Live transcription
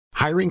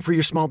Hiring for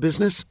your small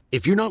business?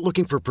 If you're not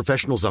looking for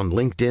professionals on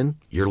LinkedIn,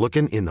 you're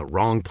looking in the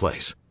wrong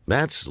place.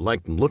 That's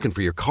like looking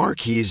for your car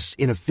keys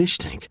in a fish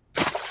tank.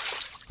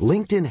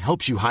 LinkedIn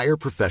helps you hire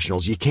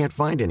professionals you can't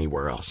find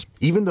anywhere else,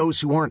 even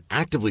those who aren't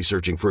actively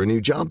searching for a new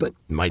job but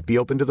might be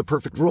open to the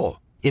perfect role.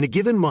 In a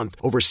given month,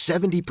 over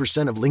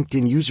 70% of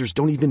LinkedIn users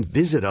don't even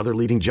visit other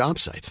leading job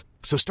sites.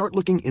 So start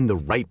looking in the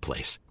right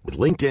place. With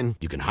LinkedIn,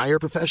 you can hire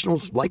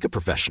professionals like a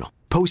professional.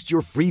 Post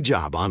your free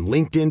job on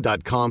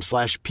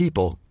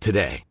linkedin.com/people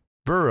today.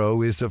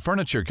 Burrow is a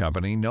furniture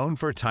company known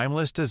for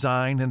timeless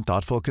design and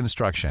thoughtful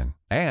construction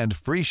and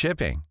free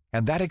shipping,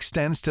 and that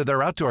extends to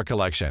their outdoor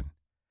collection.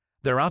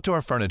 Their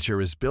outdoor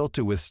furniture is built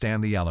to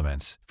withstand the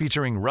elements,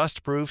 featuring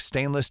rust-proof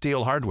stainless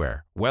steel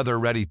hardware,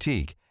 weather-ready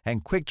teak,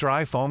 and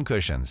quick-dry foam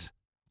cushions.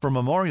 For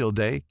Memorial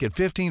Day, get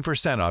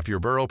 15% off your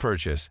Burrow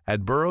purchase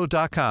at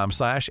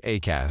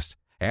burrow.com/ACAST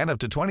and up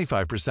to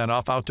 25%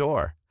 off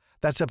outdoor.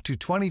 That's up to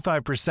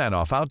 25%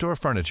 off outdoor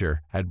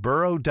furniture at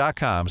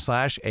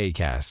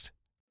burrow.com/ACAST.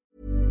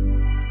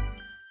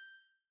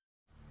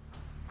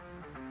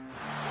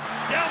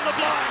 Down the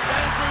blind,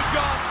 Andrew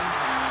John.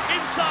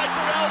 Inside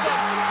for Albert.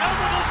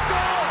 Albert will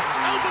score.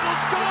 Albert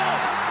will score.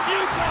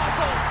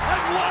 Newcastle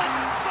have won.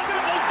 But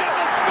Fiddler's going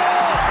to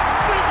score.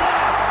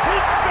 Fiddler,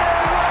 it's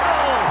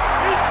farewell.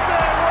 It's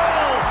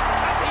farewell.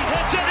 And he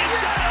hits it. He's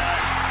got it.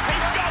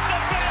 He's got the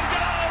field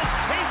goal.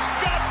 He's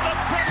got the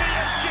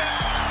premiership.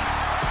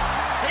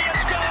 He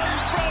has gone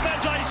from,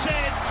 as I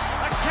said,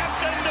 a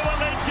captain to a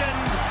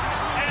legend.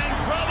 And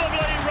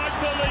probably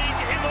rugby league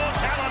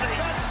immortality.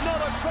 That's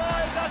not a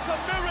try. That's a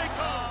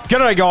miracle.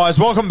 G'day guys,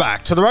 welcome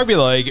back to the Rugby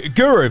League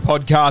Guru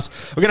podcast.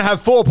 We're going to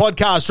have 4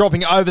 podcasts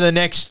dropping over the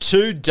next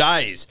 2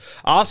 days,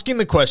 asking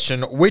the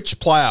question, which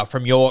player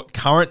from your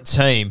current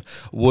team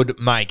would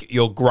make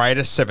your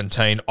greatest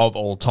 17 of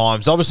all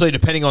times? Obviously,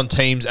 depending on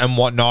teams and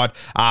whatnot,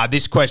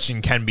 this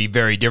question can be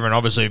very different.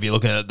 Obviously, if you're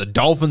looking at the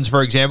Dolphins,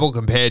 for example,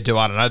 compared to,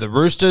 the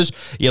Roosters,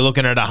 you're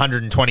looking at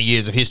 120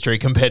 years of history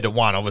compared to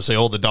one. Obviously,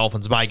 all the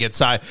Dolphins make it.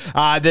 So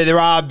there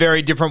are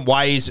very different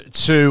ways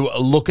to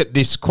look at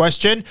this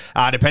question,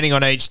 depending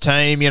on each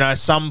team.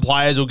 Some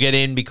players will get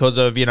in because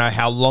of,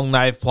 how long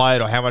they've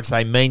played or how much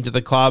they mean to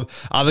the club.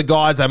 Other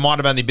guys, they might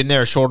have only been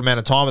there a short amount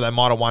of time, but they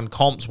might have won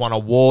comps, won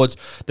awards.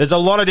 There's a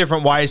lot of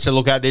different ways to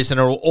look at this, and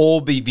it'll all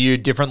be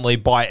viewed differently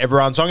by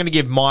everyone. So I'm going to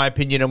give my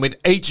opinion, and with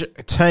each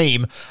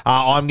team,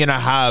 I'm going to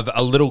have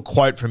a little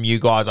quote from you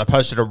guys. I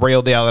posted a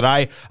reel the other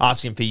day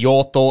asking for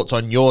your thoughts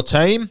on your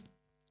team.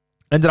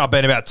 Ended up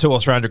being about 200 or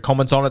 300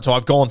 comments on it, so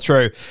I've gone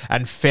through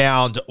and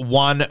found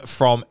one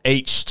from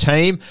each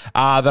team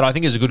that I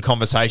think is a good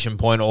conversation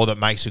point or that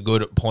makes a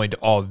good point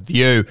of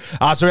view.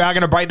 So we are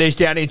going to break these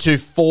down into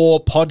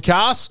 4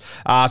 podcasts.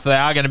 So they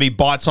are going to be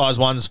bite-sized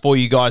ones for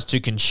you guys to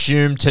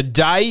consume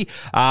today.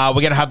 We're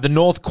going to have the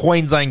North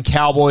Queensland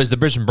Cowboys, the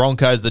Brisbane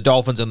Broncos, the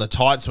Dolphins, and the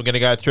Titans. We're going to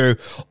go through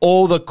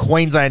all the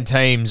Queensland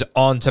teams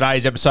on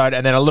today's episode,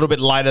 and then a little bit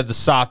later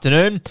this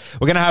afternoon,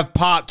 we're going to have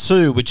part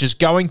 2, which is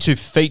going to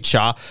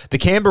feature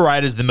the Canberra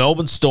Raiders, the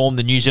Melbourne Storm,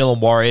 the New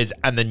Zealand Warriors,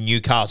 and the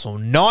Newcastle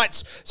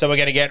Knights. So we're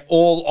going to get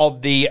all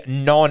of the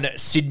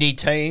non-Sydney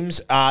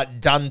teams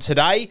done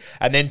today.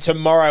 And then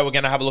tomorrow we're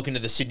going to have a look into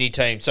the Sydney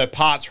team. So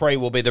part 3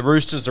 will be the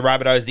Roosters, the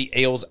Rabbitohs, the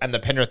Eels, and the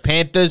Penrith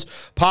Panthers.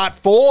 Part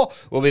 4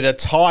 will be the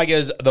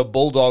Tigers, the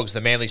Bulldogs,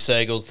 the Manly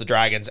Seagulls, the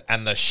Dragons,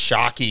 and the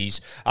Sharkies.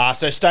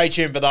 So stay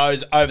tuned for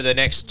those over the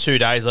next 2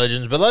 days,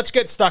 legends. But let's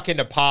get stuck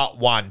into part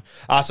 1.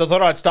 So I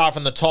thought I'd start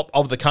from the top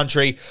of the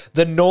country,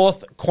 the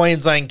North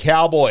Queensland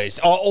Cowboys.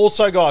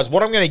 Also, guys,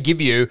 what I'm going to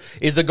give you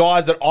is the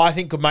guys that I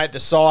think could make the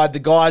side, the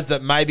guys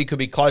that maybe could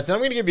be close. And I'm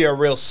going to give you a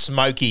real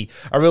smoky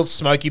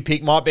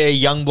pick. Might be a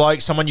young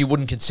bloke, someone you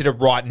wouldn't consider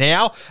right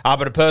now,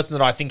 but a person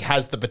that I think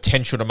has the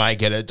potential to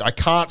make it. I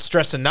can't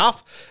stress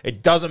enough.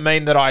 It doesn't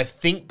mean that I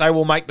think they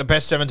will make the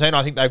best 17.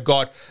 I think they've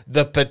got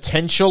the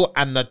potential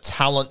and the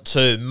talent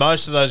too.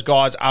 Most of those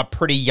guys are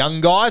pretty young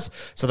guys,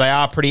 so they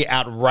are pretty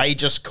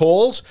outrageous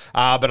calls.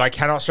 But I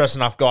cannot stress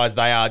enough, guys,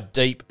 they are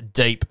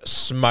deep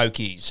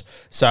smokies.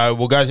 So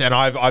we'll go, and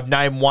I've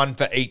named one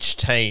for each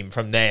team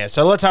from there.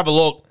 So let's have a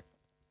look.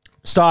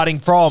 Starting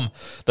from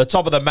the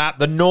top of the map,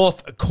 the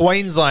North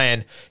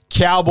Queensland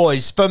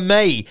Cowboys. For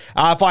me,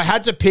 if I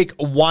had to pick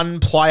one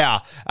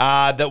player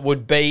that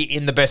would be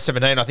in the best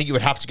 17, I think you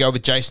would have to go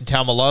with Jason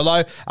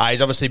Taumalolo.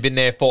 He's obviously been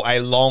there for a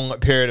long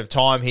period of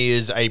time. He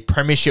is a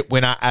premiership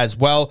winner as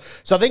well.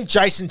 So I think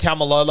Jason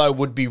Taumalolo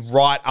would be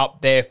right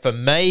up there for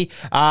me.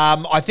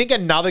 I think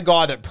another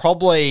guy that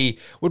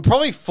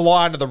would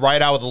fly under the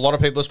radar with a lot of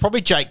people is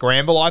probably Jake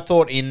Granville. I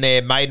thought in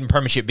their maiden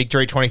premiership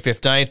victory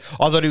 2015, I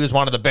thought he was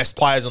one of the best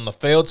players on the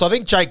the field. So I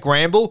think Jake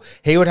Granville,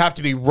 he would have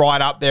to be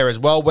right up there as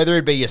well. Whether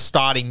it'd be your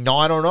starting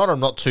 9 or not, I'm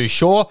not too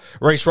sure.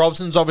 Reece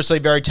Robson's obviously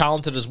very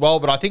talented as well,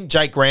 but I think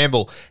Jake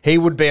Granville, he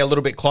would be a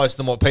little bit closer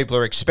than what people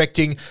are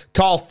expecting.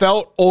 Kyle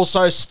Felt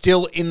also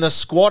still in the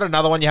squad,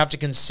 another one you have to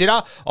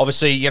consider.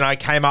 Obviously,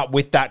 came up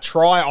with that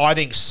try. I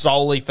think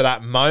solely for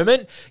that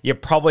moment, you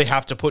probably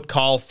have to put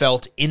Kyle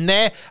Felt in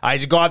there.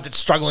 He's a guy that's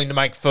struggling to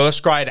make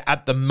first grade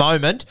at the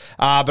moment,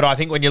 but I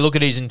think when you look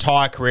at his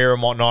entire career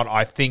and whatnot,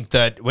 I think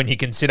that when you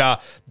consider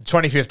the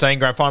 2015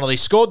 grand final, he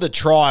scored the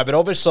try, but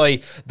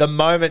obviously the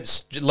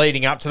moments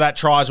leading up to that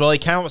try as well, he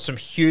came up with some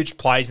huge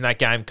plays in that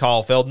game,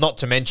 Kyle Felt, not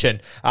to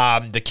mention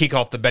the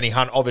kickoff that Benny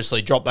Hunt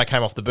obviously dropped. That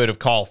came off the boot of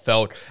Kyle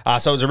Felt,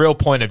 so it was a real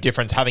point of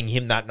difference having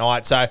him that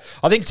night. So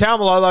I think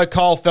Taumalolo,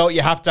 Kyle Felt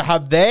you have to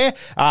have there,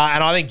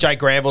 and I think Jake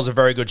Granville's a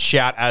very good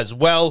shout as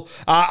well.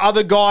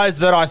 Other guys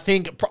that I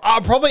think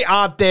probably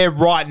aren't there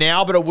right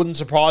now, but it wouldn't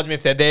surprise me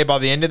if they're there by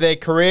the end of their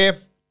career.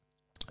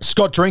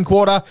 Scott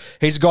Drinkwater,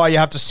 he's a guy you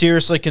have to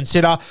seriously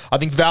consider. I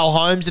think Val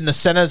Holmes in the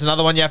centre is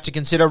another one you have to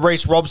consider.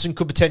 Reece Robson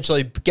could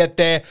potentially get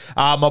there.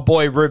 My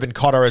boy Ruben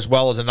Cotter as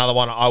well is another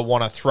one I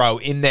want to throw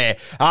in there.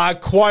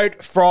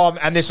 Quote from,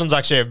 and this one's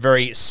actually a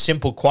very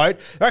simple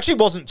quote. There actually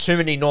wasn't too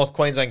many North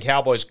Queensland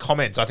Cowboys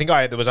comments. I think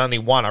there was only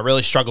one. I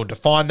really struggled to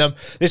find them.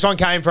 This one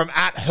came from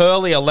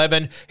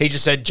 @Hurley11. He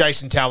just said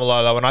Jason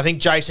Taumalolo, and I think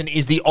Jason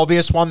is the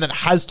obvious one that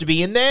has to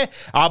be in there.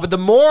 But the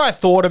more I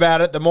thought about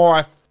it, the more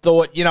I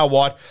thought, you know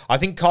what, I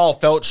think Kyle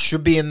Felt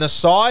should be in the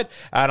side,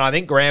 and I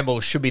think Granville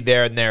should be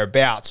there and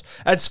thereabouts.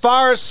 As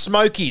far as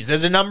Smokies,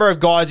 there's a number of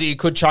guys that you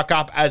could chuck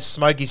up as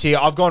Smokies here.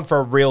 I've gone for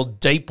a real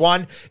deep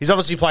one. He's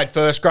obviously played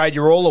first grade.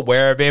 You're all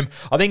aware of him.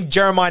 I think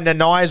Jeremiah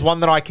Nanai is one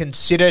that I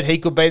considered. He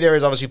could be there.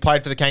 He's obviously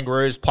played for the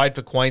Kangaroos, played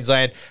for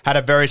Queensland, had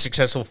a very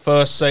successful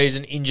first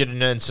season, injured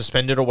and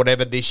suspended or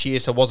whatever this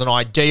year, so it wasn't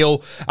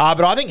ideal.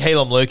 But I think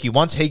Helam Lukey,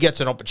 once he gets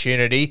an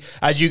opportunity,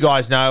 as you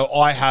guys know,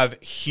 I have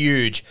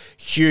huge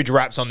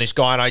raps on this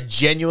guy, and I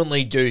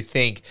genuinely do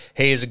think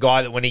he is a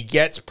guy that when he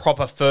gets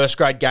proper first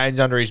grade games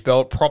under his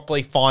belt,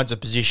 properly finds a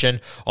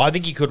position, I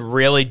think he could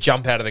really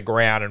jump out of the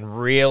ground and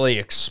really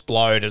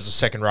explode as a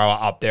second rower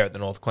up there at the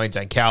North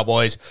Queensland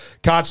Cowboys.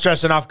 Can't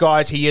stress enough,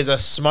 guys, he is a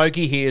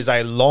smoky, he is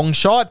a long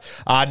shot.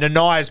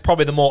 Nanai is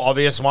probably the more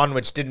obvious one,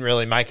 which didn't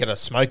really make it a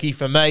smoky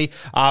for me,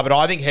 but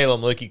I think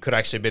Helam Lukey could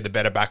actually be the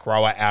better back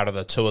rower out of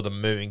the two of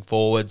them moving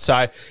forward.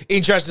 So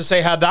interested to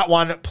see how that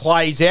one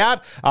plays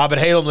out, but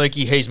Helam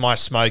Lukey, he's my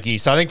smoky.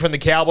 So I think from the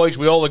Cowboys,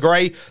 we all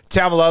agree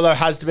Taumalolo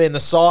has to be in the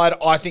side.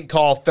 I think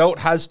Kyle Felt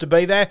has to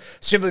be there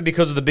simply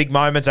because of the big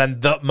moments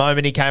and the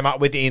moment he came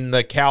up with in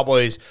the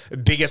Cowboys'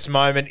 biggest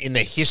moment in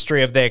the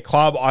history of their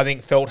club. I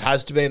think Felt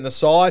has to be in the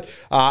side.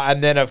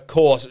 And then, of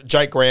course,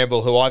 Jake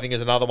Granville, who I think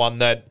is another one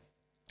that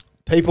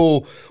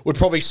people would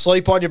probably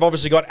sleep on. You've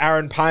obviously got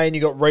Aaron Payne,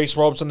 you've got Reece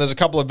Robson. There's a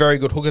couple of very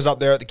good hookers up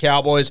there at the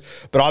Cowboys.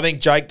 But I think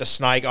Jake the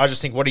Snake, I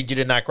just think what he did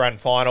in that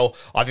grand final,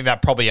 I think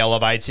that probably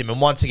elevates him.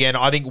 And once again,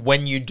 I think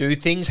when you do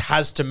things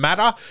has to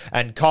matter.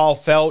 And Kyle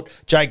Felt,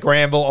 Jake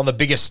Granville on the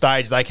biggest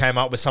stage, they came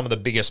up with some of the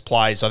biggest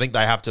plays. So I think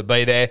they have to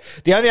be there.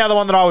 The only other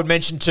one that I would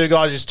mention too,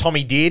 guys, is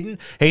Tommy Dearden.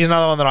 He's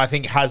another one that I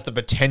think has the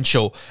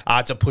potential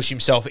to push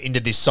himself into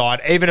this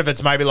side. Even if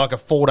it's maybe like a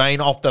 14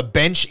 off the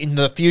bench in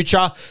the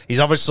future. He's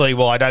obviously,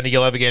 well, I don't think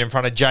he'll ever get in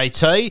front of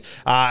JT,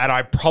 and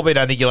I probably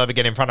don't think he'll ever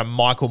get in front of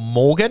Michael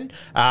Morgan.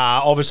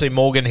 Obviously,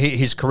 Morgan,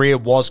 his career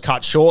was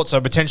cut short,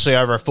 so potentially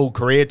over a full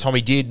career,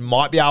 Tommy Dearden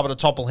might be able to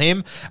topple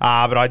him,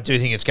 but I do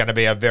think it's going to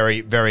be a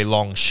very, very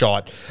long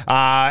shot.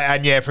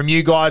 And yeah, from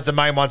you guys, the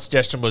main one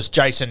suggestion was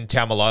Jason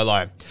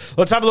Taumalolo.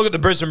 Let's have a look at the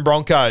Brisbane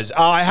Broncos.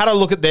 I had a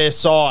look at their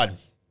side.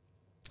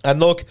 And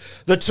look,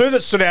 the two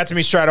that stood out to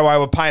me straight away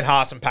were Payne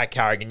Haas and Pat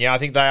Carrigan. Yeah, I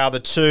think they are the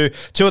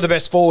two of the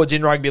best forwards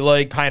in rugby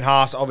league. Payne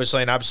Haas,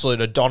 obviously an absolute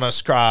Adonis.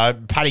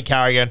 Paddy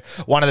Carrigan,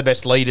 one of the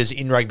best leaders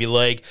in rugby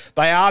league.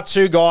 They are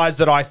two guys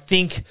that I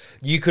think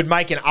you could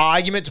make an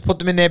argument to put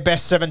them in their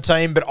best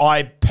 17, but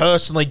I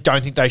personally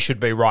don't think they should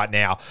be right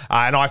now.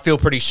 And I feel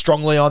pretty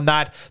strongly on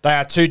that. They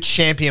are two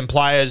champion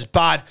players,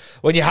 but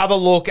when you have a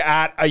look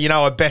at,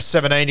 a best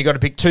 17, you've got to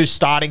pick two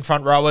starting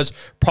front rowers,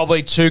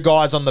 probably two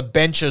guys on the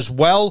bench as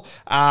well.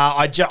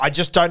 I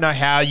just don't know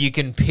how you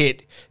can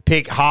pick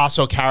Haas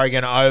or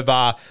Carrigan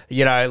over,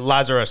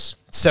 Lazarus,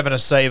 Seven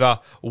Seaver,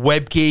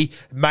 Webke.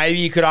 Maybe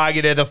you could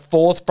argue they're the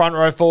fourth front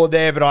row forward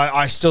there, but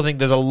I still think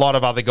there's a lot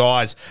of other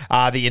guys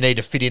that you need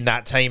to fit in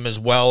that team as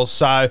well.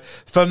 So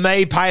for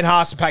me, Payne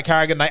Haas and Pat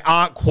Carrigan, they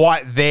aren't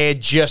quite there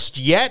just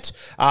yet.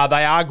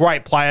 They are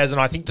great players, and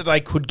I think that they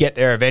could get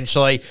there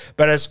eventually.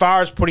 But as far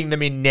as putting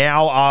them in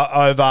now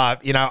over,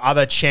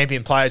 other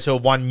champion players who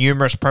have won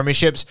numerous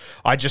premierships,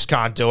 I just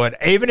can't do it.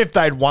 Even if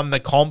they'd won the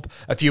comp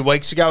a few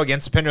weeks ago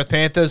against the Penrith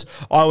Panthers,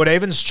 Broncos. I would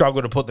even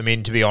struggle to put them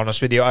in, to be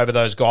honest with you, over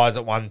those guys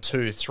that won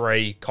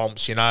 2-3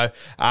 comps,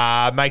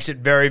 makes it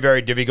very,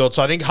 very difficult.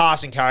 So I think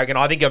Haas and Carrigan,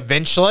 I think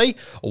eventually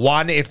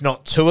one, if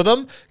not two of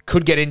them,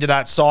 could get into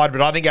that side.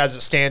 But I think as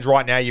it stands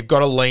right now, you've got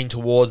to lean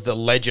towards the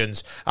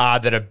legends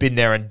that have been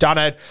there and done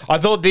it. I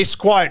thought this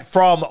quote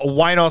from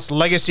Waynos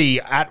Legacy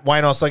at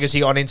Waynos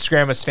Legacy on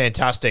Instagram was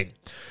fantastic.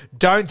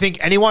 Don't think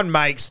anyone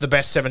makes the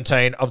best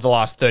 17 of the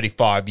last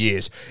 35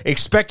 years.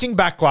 Expecting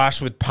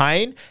backlash with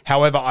Payne.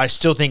 However, I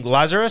still think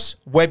Lazarus,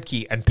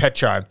 Webke, and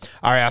Petro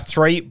are our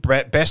three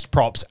best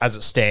props as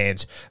it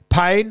stands.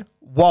 Payne,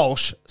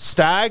 Walsh,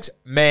 Staggs,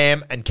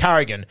 Mam, and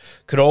Carrigan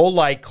could all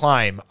lay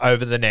claim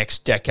over the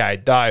next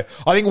decade, though.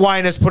 I think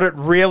Wayne has put it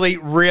really,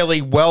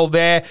 really well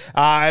there,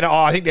 and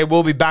I think there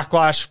will be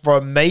backlash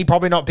from me,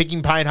 probably not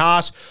picking Payne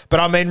Haas, but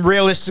I mean,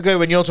 realistically,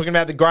 when you're talking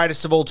about the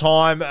greatest of all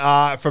time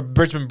for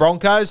Brisbane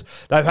Broncos,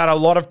 they've had a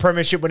lot of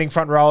premiership-winning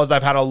front rowers,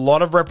 they've had a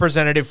lot of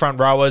representative front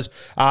rowers.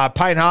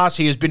 Payne Haas,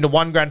 he has been to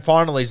one grand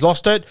final, he's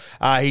lost it,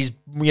 he's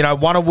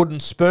won a wooden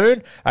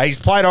spoon, he's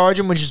played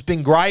Origin, which has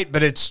been great,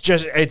 but it's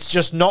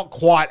just not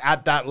quite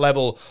at that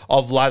level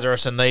of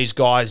Lazarus and these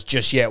guys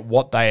just yet,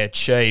 what they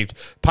achieved.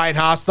 Payne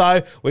Haas,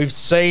 though, we've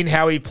seen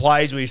how he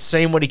plays. We've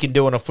seen what he can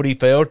do on a footy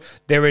field.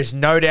 There is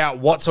no doubt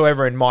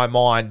whatsoever in my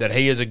mind that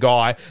he is a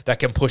guy that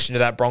can push into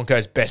that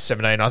Broncos best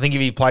 17. I think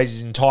if he plays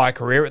his entire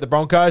career at the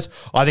Broncos,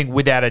 I think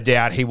without a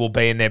doubt he will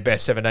be in their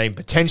best 17,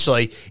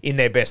 potentially in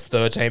their best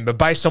 13. But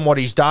based on what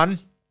he's done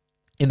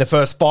in the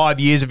first 5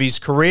 years of his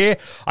career,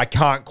 I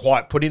can't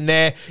quite put him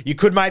there. You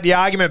could make the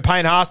argument,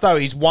 Payne Haas, though,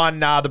 he's won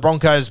the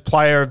Broncos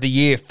Player of the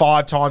Year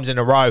 5 times in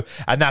a row,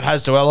 and that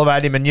has to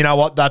elevate him. And you know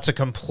what? That's a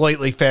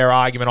completely fair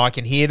argument. I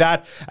can hear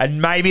that.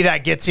 And maybe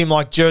that gets him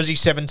like jersey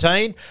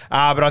 17.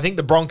 But I think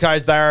the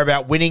Broncos, they are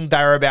about winning. They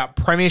are about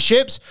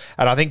premierships.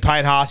 And I think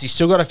Payne Haas, he's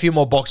still got a few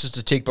more boxes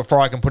to tick before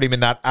I can put him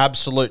in that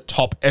absolute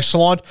top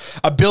echelon.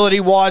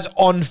 Ability-wise,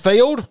 on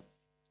field,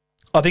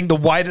 I think the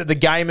way that the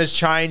game has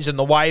changed and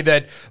the way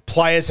that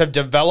players have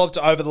developed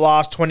over the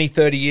last 20,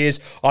 30 years,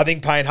 I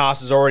think Payne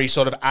Haas has already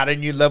sort of at a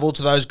new level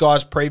to those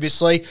guys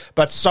previously,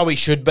 but so he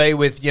should be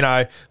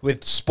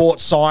with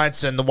sports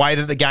science and the way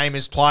that the game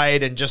is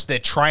played and just their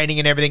training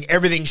and everything.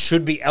 Everything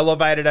should be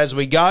elevated as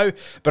we go,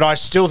 but I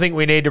still think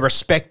we need to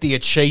respect the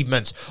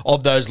achievements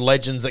of those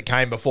legends that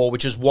came before,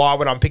 which is why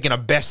when I'm picking a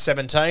best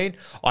 17,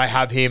 I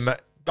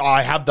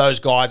have those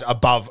guys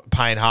above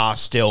Payne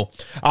Haas still.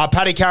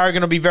 Paddy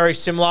Carrigan will be very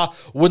similar.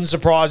 Wouldn't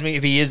surprise me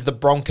if he is the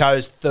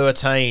Broncos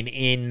 13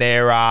 in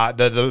their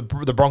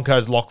the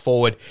Broncos lock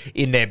forward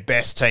in their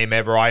best team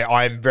ever.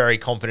 I am very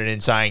confident in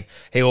saying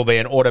he will be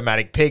an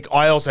automatic pick.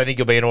 I also think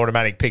he'll be an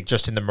automatic pick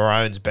just in the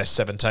Maroons' best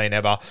 17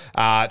 ever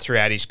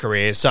throughout his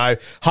career. So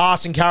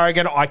Haas and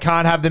Carrigan, I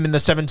can't have them in the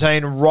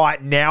 17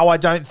 right now, I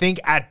don't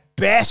think. At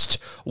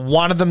best,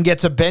 one of them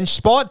gets a bench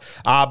spot,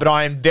 but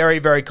I am very,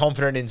 very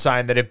confident in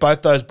saying that if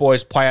both those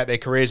boys play out their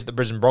careers at the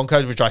Brisbane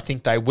Broncos, which I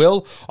think they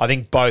will, I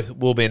think both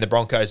will be in the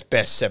Broncos'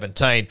 best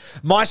 17.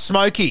 My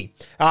Smokey.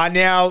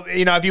 Now,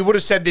 if you would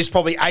have said this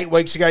probably 8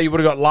 weeks ago, you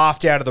would have got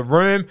laughed out of the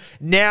room.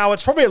 Now,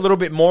 it's probably a little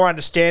bit more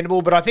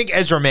understandable, but I think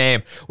Ezra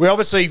Mam, we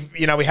obviously,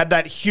 we had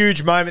that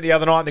huge moment the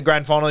other night in the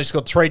grand final. He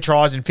scored 3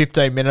 tries in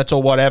 15 minutes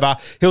or whatever.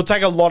 He'll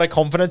take a lot of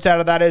confidence out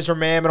of that, Ezra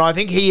Mam, and I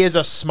think he is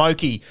a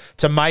Smokey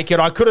to make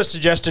it. I could have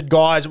suggested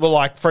guys,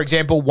 for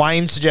example,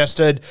 Wayne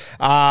suggested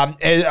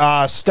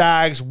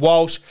Staggs,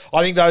 Walsh.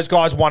 I think those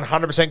guys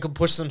 100% could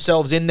push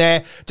themselves in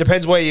there.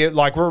 Depends where you,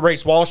 like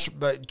Reece Walsh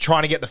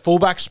trying to get the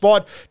fullback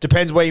spot.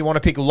 Depends where you want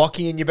to pick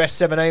Lockie in your best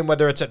 17,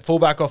 whether it's at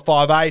fullback or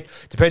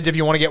 5'8". Depends if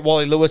you want to get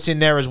Wally Lewis in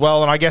there as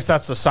well. And I guess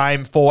that's the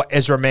same for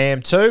Ezra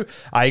Mam too.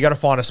 You got to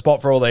find a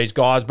spot for all these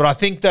guys. But I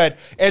think that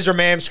Ezra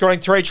Mam scoring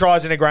 3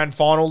 tries in a grand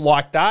final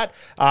like that,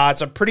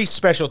 it's a pretty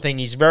special thing.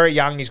 He's very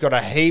young. He's got a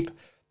heap.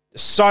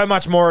 So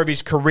much more of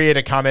his career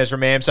to come, Ezra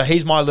Mam. So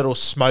he's my little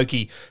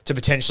Smokey to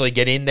potentially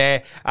get in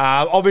there.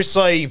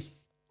 Obviously,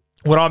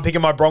 when I'm picking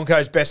my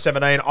Broncos best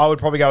 17, I would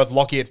probably go with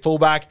Lockie at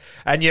fullback.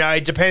 And,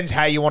 it depends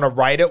how you want to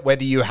rate it,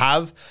 whether you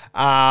have,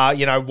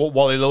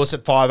 Wally Lewis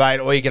at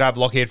 5'8", or you could have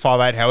Lockie at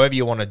 5'8", however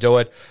you want to do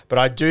it. But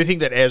I do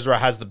think that Ezra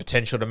has the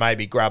potential to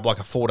maybe grab like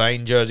a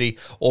 14 jersey,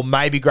 or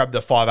maybe grab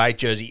the 5'8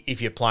 jersey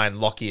if you're playing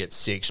Lockie at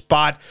 6.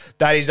 But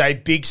that is a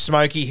big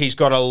Smokey. He's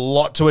got a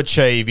lot to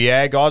achieve.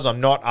 Yeah, guys,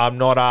 I'm not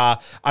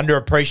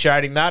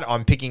underappreciating that.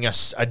 I'm picking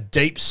a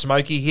deep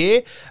Smokey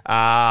here.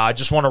 I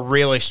just want to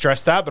really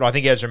stress that. But I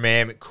think Ezra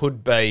Mam could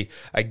be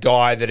a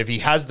guy that if he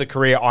has the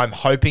career I'm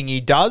hoping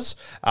he does,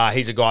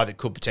 he's a guy that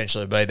could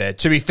potentially be there.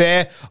 To be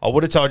fair, I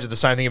would have told you the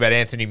same thing about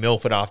Anthony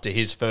Milford after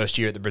his first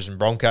year at the Brisbane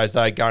Broncos,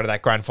 though, going to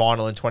that grand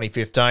final in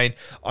 2015,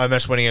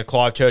 almost winning a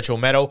Clive Churchill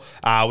medal.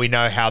 We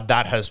know how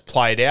that has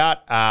played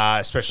out,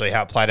 especially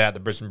how it played out at the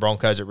Brisbane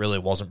Broncos. It really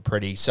wasn't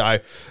pretty. So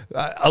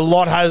a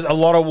lot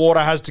of water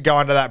has to go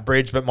under that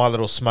bridge, but my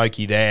little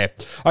Smokey there.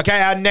 Okay,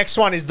 our next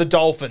one is the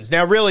Dolphins.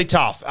 Now, really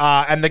tough.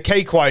 And the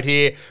key quote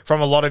here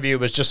from a lot of you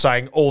was just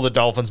saying all all the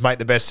Dolphins make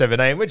the best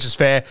 17, which is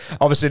fair.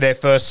 Obviously, their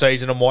first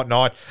season and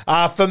whatnot.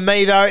 For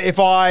me, though,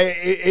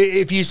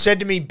 if you said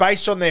to me,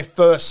 based on their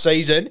first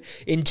season,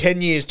 in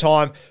 10 years'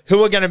 time,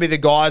 who are going to be the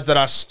guys that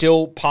are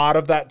still part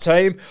of that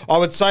team, I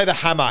would say the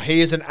Hammer.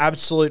 He is an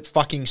absolute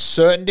fucking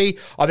certainty.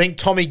 I think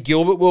Tommy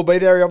Gilbert will be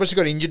there. He obviously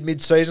got injured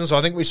mid-season, so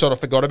I think we sort of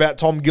forgot about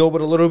Tom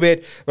Gilbert a little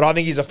bit, but I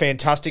think he's a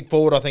fantastic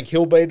forward. I think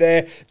he'll be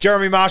there.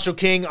 Jeremy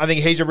Marshall-King, I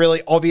think he's a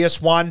really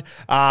obvious one.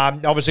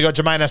 Obviously got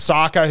Jermaine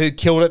Osaka, who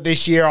killed it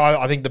this year.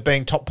 I think that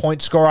being top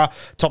point scorer,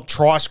 top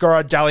try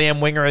scorer, Dally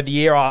M Winger of the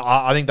year,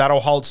 I think that'll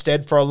hold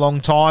stead for a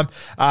long time.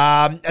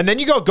 And then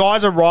you got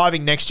guys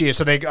arriving next year,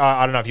 so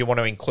I don't know if you want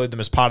to include them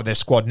as part of their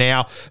squad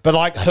now, but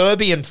like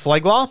Herbie and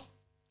Flegler,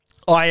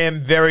 I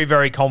am very,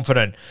 very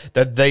confident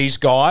that these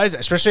guys,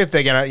 especially if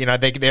they're going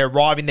to, they're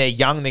arriving, they're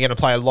young, they're going to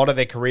play a lot of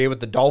their career with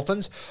the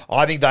Dolphins.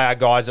 I think they are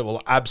guys that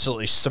will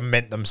absolutely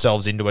cement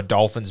themselves into a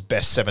Dolphins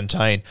best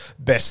 17,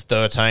 best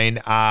 13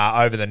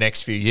 over the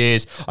next few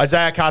years.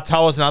 Isaiah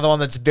Cartel is another one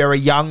that's very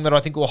young that I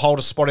think will hold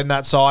a spot in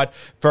that side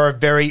for a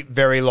very,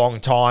 very long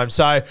time.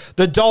 So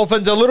the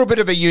Dolphins, a little bit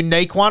of a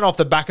unique one off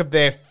the back of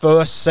their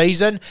first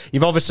season.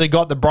 You've obviously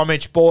got the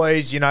Bromwich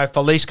boys,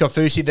 Felice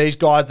Kafusi, these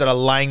guys that are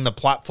laying the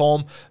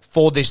platform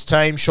for this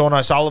team. Sean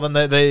O'Sullivan,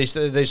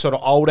 these sort of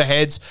older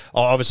heads.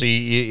 Obviously,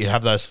 you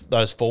have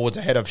those forwards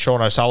ahead of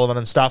Sean O'Sullivan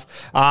and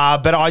stuff.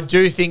 But I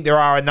do think there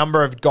are a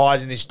number of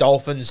guys in this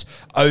Dolphins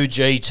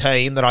OG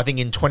team that I think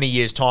in 20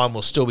 years' time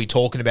we'll still be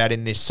talking about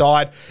in this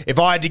side. If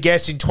I had to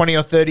guess in 20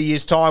 or 30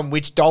 years' time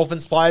which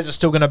Dolphins players are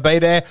still going to be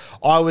there,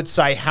 I would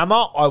say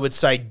Hammer, I would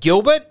say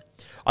Gilbert.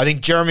 I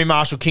think Jeremy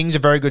Marshall-King's a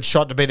very good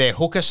shot to be their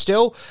hooker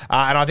still.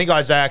 And I think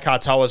Isaiah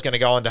Cartel is going to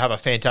go on to have a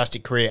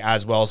fantastic career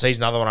as well. So he's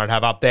another one I'd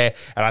have up there.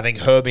 And I think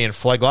Herbie and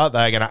Flegler,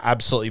 they're going to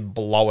absolutely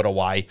blow it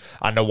away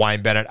under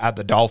Wayne Bennett at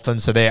the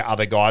Dolphins. So they're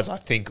other guys I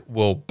think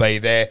will be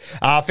there.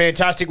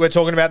 Fantastic. We're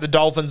talking about the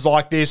Dolphins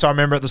like this. I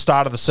remember at the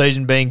start of the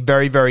season being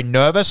very, very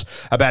nervous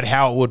about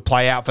how it would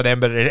play out for them.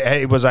 But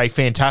it was a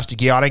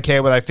fantastic year. I don't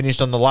care where they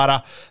finished on the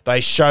ladder. They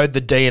showed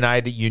the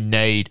DNA that you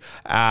need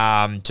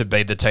to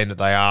be the team that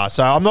they are.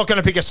 So I'm not going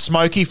to pick a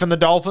smoky from the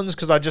Dolphins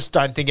because I just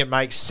don't think it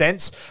makes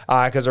sense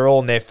because they're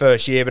all in their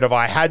first year. But if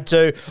I had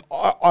to,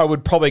 I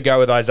would probably go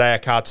with Isaiah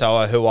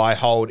Cartoa, who I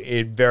hold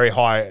in very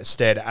high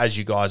stead, as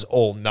you guys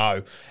all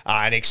know.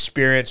 And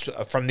experience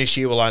from this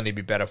year will only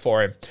be better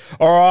for him.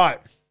 All right,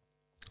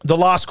 the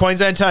last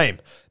Queensland team,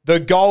 the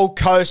Gold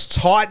Coast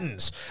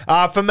Titans.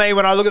 For me,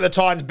 when I look at the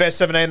Titans' best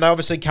 17, they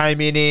obviously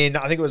came in,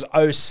 I think it was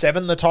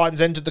 2007, the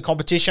Titans entered the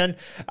competition.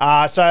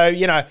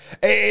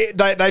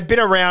 They've been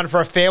around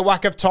for a fair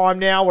whack of time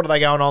now. What are they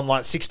going on,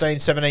 like 16,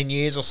 17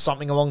 years or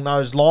something along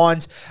those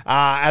lines?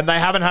 And they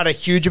haven't had a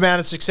huge amount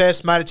of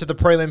success, made it to the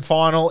prelim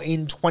final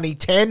in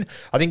 2010.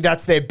 I think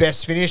that's their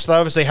best finish. They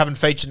obviously haven't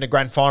featured in the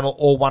grand final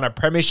or won a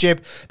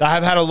premiership. They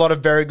have had a lot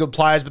of very good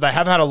players, but they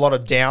have had a lot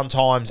of down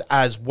times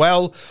as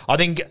well. I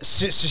think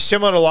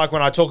similar to like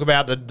when I talk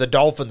about the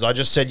Dolphins, I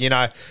just said,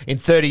 in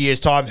 30 years'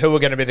 time, who are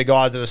going to be the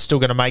guys that are still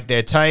going to make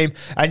their team?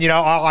 And,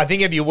 I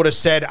think if you would have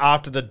said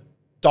after the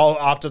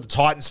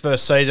Titans'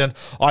 first season,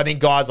 I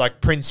think guys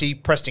like Princey,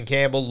 Preston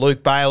Campbell,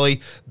 Luke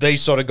Bailey,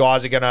 these sort of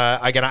guys are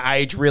gonna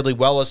age really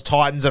well as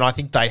Titans, and I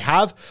think they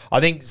have. I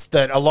think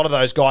that a lot of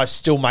those guys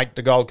still make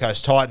the Gold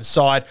Coast Titans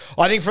side.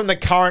 I think from the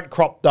current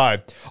crop, though,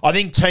 I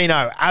think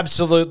Tino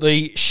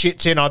absolutely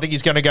shits in. I think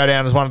he's going to go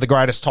down as one of the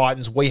greatest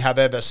Titans we have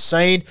ever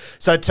seen.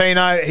 So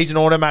Tino, he's an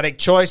automatic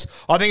choice.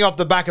 I think off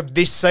the back of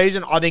this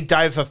season, I think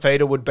Dave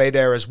Fafita would be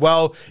there as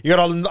well. You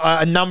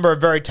got a number of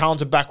very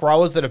talented back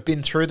rowers that have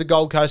been through the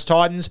Gold Coast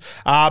Titans.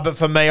 But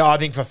for me, I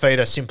think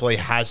Fafita simply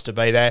has to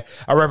be there.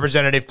 A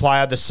representative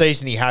player. The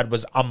season he had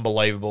was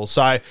unbelievable.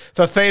 So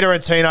Fafita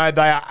and Tino,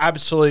 they are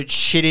absolute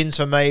shit-ins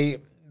for me.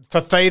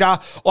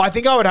 Fafita, I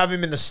think I would have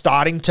him in the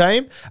starting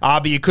team,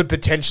 but you could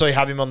potentially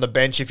have him on the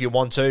bench if you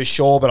want to,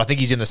 sure, but I think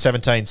he's in the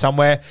 17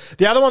 somewhere.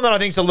 The other one that I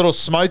think is a little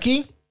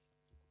smoky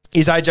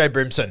is AJ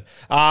Brimson.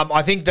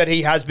 I think that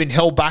he has been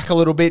held back a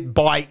little bit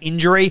by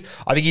injury.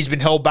 I think he's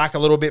been held back a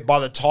little bit by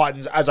the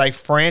Titans as a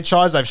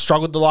franchise. They've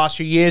struggled the last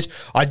few years.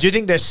 I do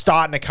think they're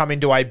starting to come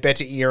into a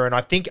better era, and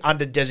I think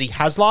under Desi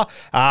Hasler,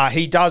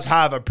 he does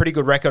have a pretty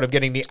good record of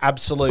getting the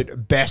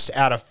absolute best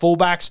out of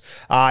fullbacks.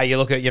 You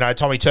look at,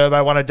 Tommy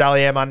Turbo won a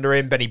Dally M under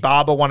him. Benny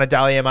Barber won a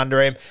Dally M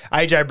under him.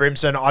 AJ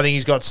Brimson, I think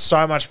he's got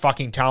so much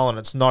fucking talent,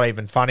 it's not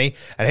even funny,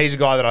 and he's a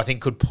guy that I think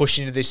could push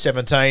into this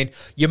 17.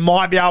 You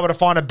might be able to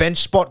find a bench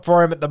spot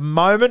for him at the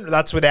moment.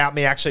 That's without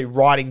me actually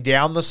writing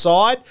down the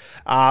side,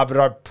 but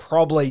I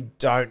probably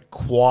don't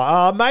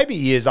quite. Maybe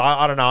he is.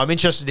 I don't know. I'm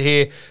interested to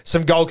hear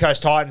some Gold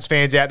Coast Titans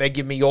fans out there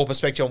give me your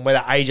perspective on whether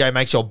AJ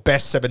makes your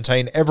best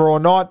 17 ever or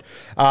not.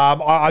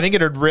 I think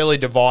it would really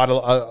divide a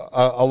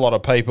lot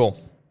of people.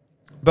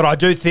 But I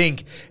do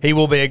think he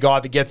will be a guy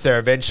that gets there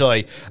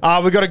eventually.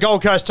 We've got a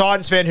Gold Coast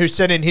Titans fan who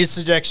sent in his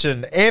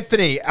suggestion,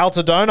 Anthony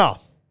Altadona.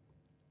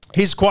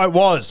 His quote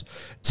was,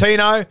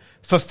 Tino,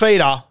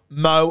 Fafita,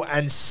 Mo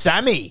and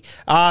Sammy.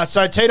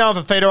 So Tino and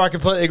Fafita, I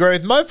completely agree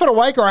with. Mo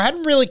Fodawaker, I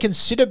hadn't really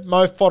considered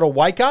Mo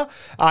Fodawaker.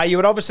 You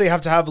would obviously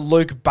have to have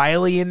Luke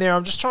Bailey in there.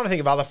 I'm just trying to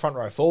think of other front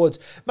row forwards.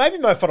 Maybe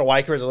Mo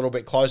Fodawaker is a little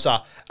bit closer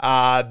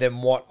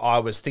than what I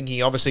was thinking.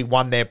 He obviously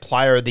won their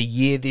Player of the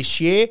Year this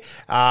year,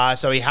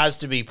 so he has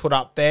to be put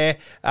up there.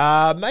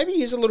 Maybe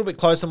he's a little bit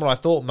closer than what I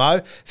thought,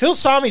 Mo. Phil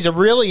Sami's a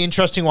really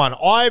interesting one.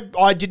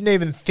 I didn't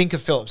even think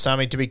of Philip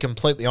Sami, to be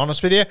completely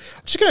honest with you.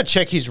 I'm just going to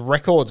check his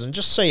records and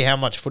just see how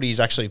much footy he's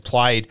actually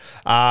played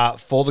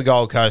for the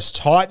Gold Coast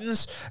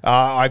Titans.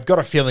 I've got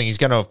a feeling he's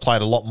going to have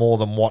played a lot more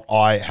than what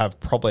I have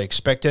probably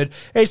expected.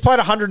 He's played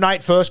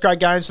 108 first-grade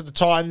games for the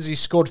Titans. He's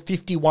scored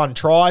 51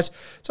 tries.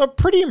 So a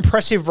pretty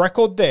impressive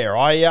record there.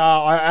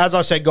 As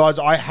I said, guys,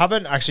 I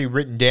haven't actually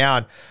written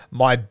down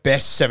my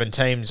best 7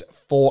 teams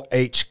for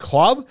each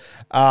club.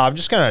 I'm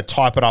just going to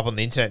type it up on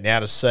the internet now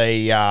to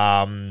see...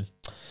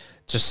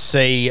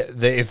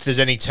 if there's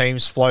any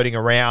teams floating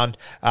around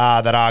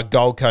that are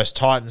Gold Coast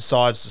Titans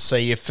sides, to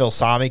see if Phil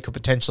Sami could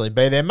potentially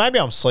be there. Maybe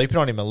I'm sleeping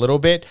on him a little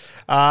bit.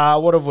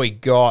 What have we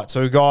got?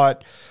 So we've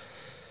got...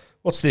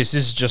 What's this?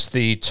 This is just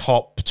the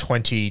top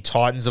 20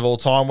 Titans of all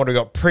time. What have we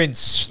got?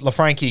 Prince,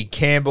 LaFranchi,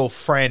 Campbell,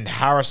 Friend,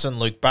 Harrison,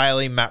 Luke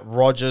Bailey, Matt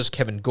Rogers,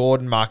 Kevin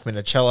Gordon, Mark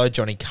Minicello,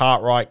 Johnny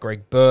Cartwright,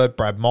 Greg Bird,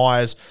 Brad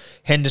Myers,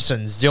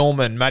 Henderson,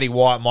 Zillman, Matty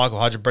White, Michael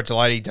Hudson, Brett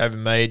Delaney, David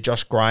Mead,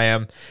 Josh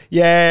Graham.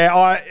 Yeah,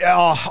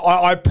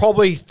 I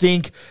probably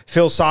think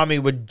Phil Sami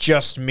would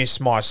just miss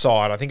my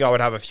side. I think I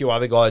would have a few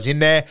other guys in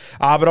there,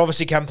 but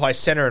obviously can play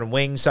centre and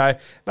wing, so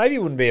maybe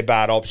it wouldn't be a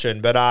bad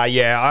option. But I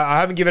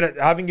haven't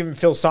given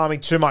Phil Sami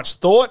too much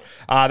thought.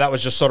 That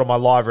was just sort of my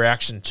live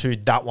reaction to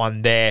that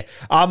one there.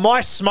 My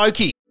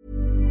Smokey.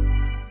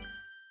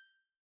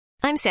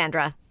 I'm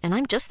Sandra, and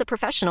I'm just the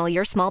professional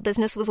your small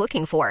business was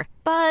looking for.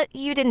 But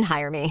you didn't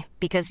hire me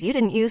because you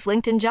didn't use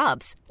LinkedIn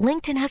Jobs.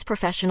 LinkedIn has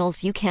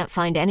professionals you can't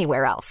find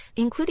anywhere else,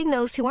 including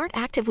those who aren't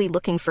actively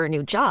looking for a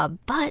new job,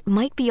 but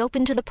might be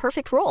open to the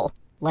perfect role,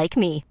 like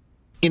me.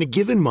 In a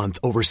given month,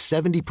 over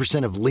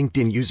 70% of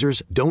LinkedIn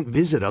users don't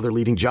visit other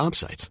leading job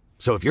sites.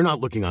 So if you're not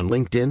looking on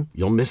LinkedIn,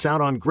 you'll miss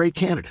out on great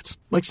candidates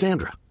like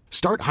Sandra.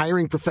 Start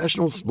hiring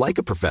professionals like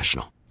a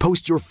professional.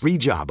 Post your free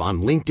job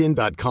on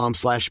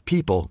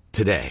linkedin.com/people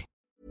today.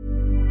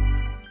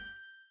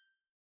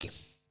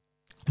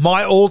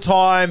 My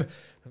all-time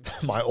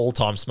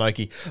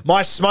Smokey.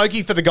 My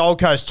Smokey for the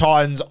Gold Coast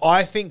Titans,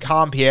 I think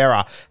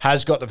Campiera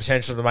has got the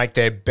potential to make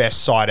their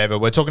best side ever.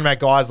 We're talking about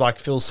guys like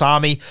Phil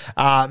Sami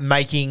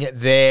making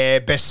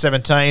their best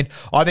 17.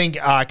 I think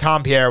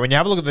Campiera, when you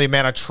have a look at the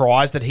amount of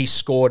tries that he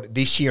scored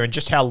this year and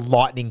just how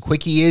lightning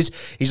quick he is,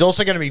 he's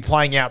also going to be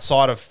playing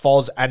outside of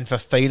Foz and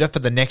Fafita for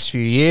the next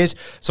few years.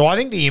 So I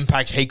think the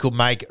impact he could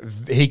make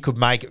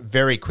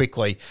very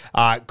quickly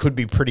could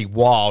be pretty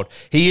wild.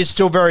 He is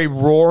still very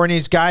raw in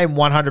his game,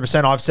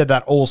 100%. I've said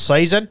that all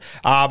season,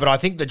 but I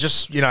think that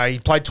he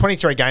played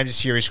 23 games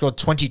this year. He scored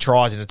 20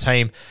 tries in a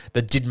team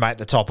that did make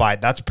the top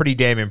 8. That's pretty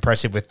damn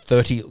impressive with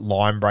 30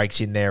 line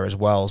breaks in there as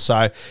well.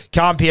 So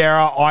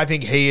Campiera, I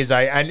think he is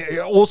and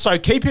also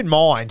keep in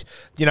mind,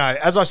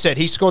 as I said,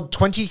 he scored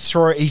 20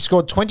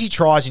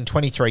 tries in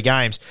 23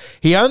 games.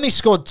 He only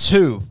scored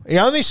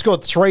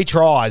 3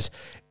 tries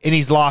in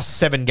his last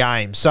 7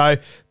 games. So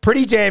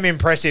pretty damn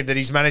impressive that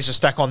he's managed to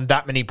stack on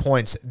that many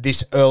points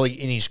this early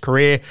in his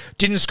career.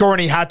 Didn't score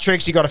any hat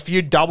tricks. He got a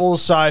few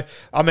doubles. So,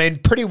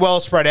 pretty well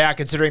spread out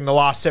considering the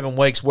last 7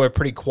 weeks were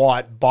pretty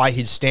quiet by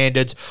his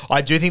standards.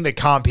 I do think that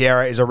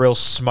Campiera is a real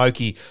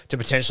smoky to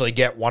potentially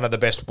get one of the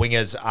best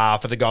wingers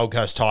for the Gold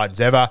Coast Titans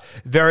ever.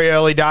 Very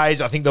early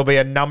days. I think there'll be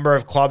a number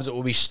of clubs that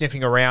will be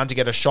sniffing around to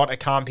get a shot at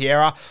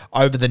Campiera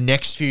over the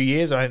next few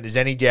years. I don't think there's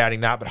any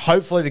doubting that. But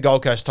hopefully the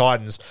Gold Coast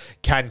Titans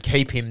can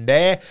keep him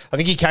there. I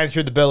think he came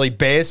through the Burleigh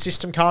Bears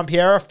system,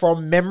 Campiera,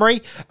 from memory.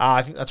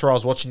 I think that's where I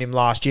was watching him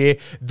last year.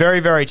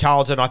 Very, very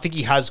talented. I think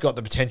he has got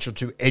the potential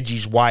to edge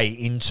his way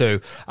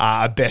into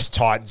a best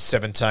Titans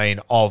 17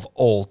 of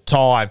all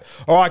time.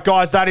 All right,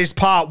 guys, that is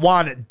part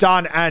 1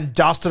 done and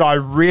dusted. I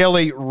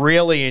really,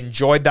 really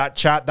enjoyed that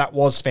chat. That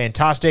was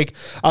fantastic.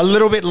 A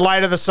little bit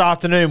later this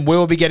afternoon, we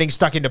will be getting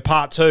stuck into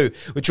part 2,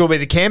 which will be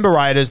the Canberra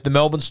Raiders, the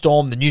Melbourne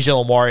Storm, the New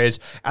Zealand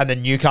Warriors, and the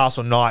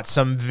Newcastle Knights.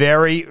 Some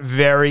very,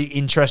 very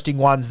interesting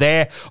ones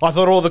there. I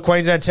thought all the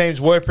Queensland teams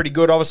were pretty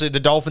good. Obviously, the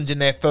Dolphins in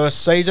their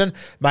first season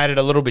made it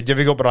a little bit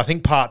difficult, but I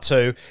think part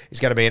 2 is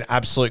going to be an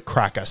absolute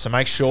cracker. So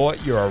make sure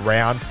you're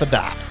around for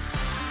that.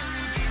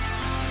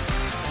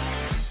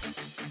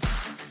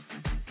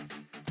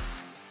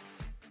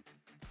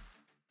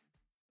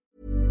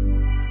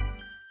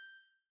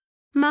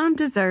 Mom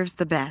deserves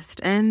the best,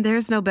 and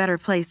there's no better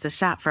place to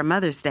shop for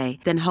Mother's Day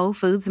than Whole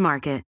Foods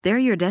Market. They're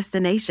your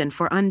destination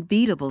for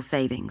unbeatable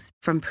savings,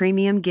 from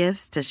premium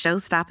gifts to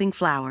show-stopping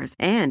flowers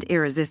and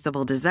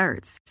irresistible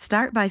desserts.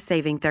 Start by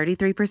saving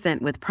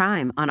 33% with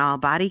Prime on all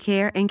body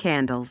care and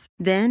candles.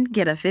 Then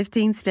get a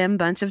 15-stem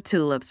bunch of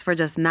tulips for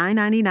just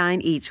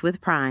 $9.99 each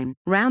with Prime.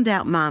 Round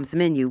out Mom's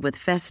menu with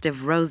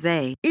festive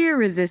rosé,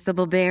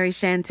 irresistible berry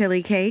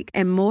chantilly cake,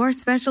 and more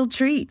special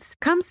treats.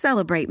 Come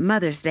celebrate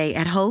Mother's Day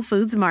at Whole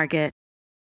Foods Market.